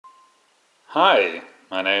Hi,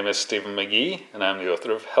 my name is Stephen McGee and I'm the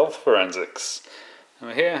author of Health Forensics.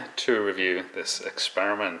 I'm here to review this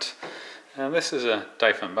experiment. And this is a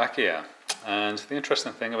Dieffenbachia. And the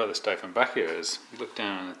interesting thing about this Dieffenbachia is, if you look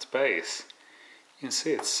down at its base, you can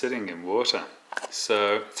see it's sitting in water.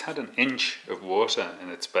 So it's had an inch of water in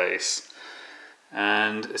its base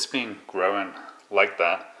and it's been growing like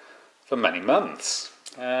that for many months.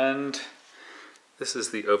 And this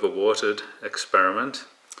is the overwatered experiment.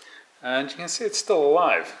 And you can see it's still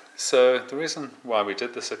alive. So the reason why we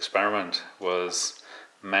did this experiment was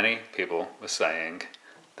many people were saying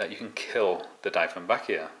that you can kill the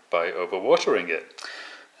Dieffenbachia by overwatering it.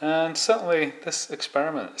 And certainly this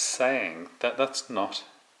experiment is saying that that's not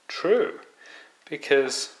true,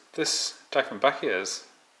 because this Dieffenbachia has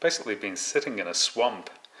basically been sitting in a swamp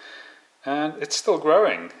and it's still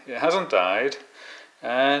growing. It hasn't died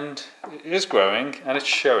and it is growing, and it's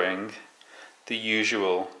showing the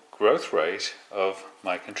usual growth rate of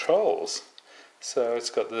my controls. So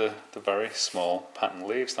it's got the very small pattern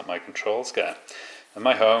leaves that my controls get. And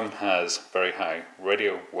my home has very high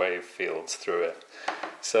radio wave fields through it.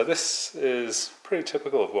 So this is pretty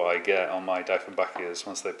typical of what I get on my Dieffenbachias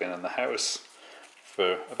once they've been in the house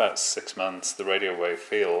for about 6 months. The radio wave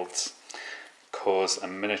fields cause a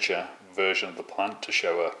miniature version of the plant to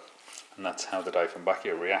show up. And that's how the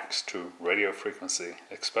Dieffenbachia reacts to radio frequency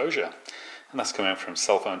exposure. And that's coming from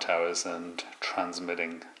cell phone towers and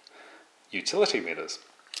transmitting utility meters.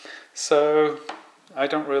 So I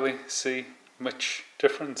don't really see much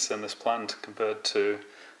difference in this plant compared to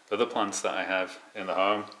other plants that I have in the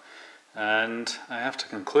home. And I have to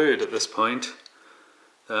conclude at this point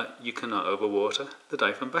that you cannot overwater the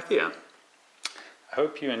Dieffenbachia. I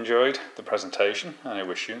hope you enjoyed the presentation and I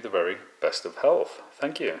wish you the very best of health.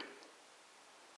 Thank you.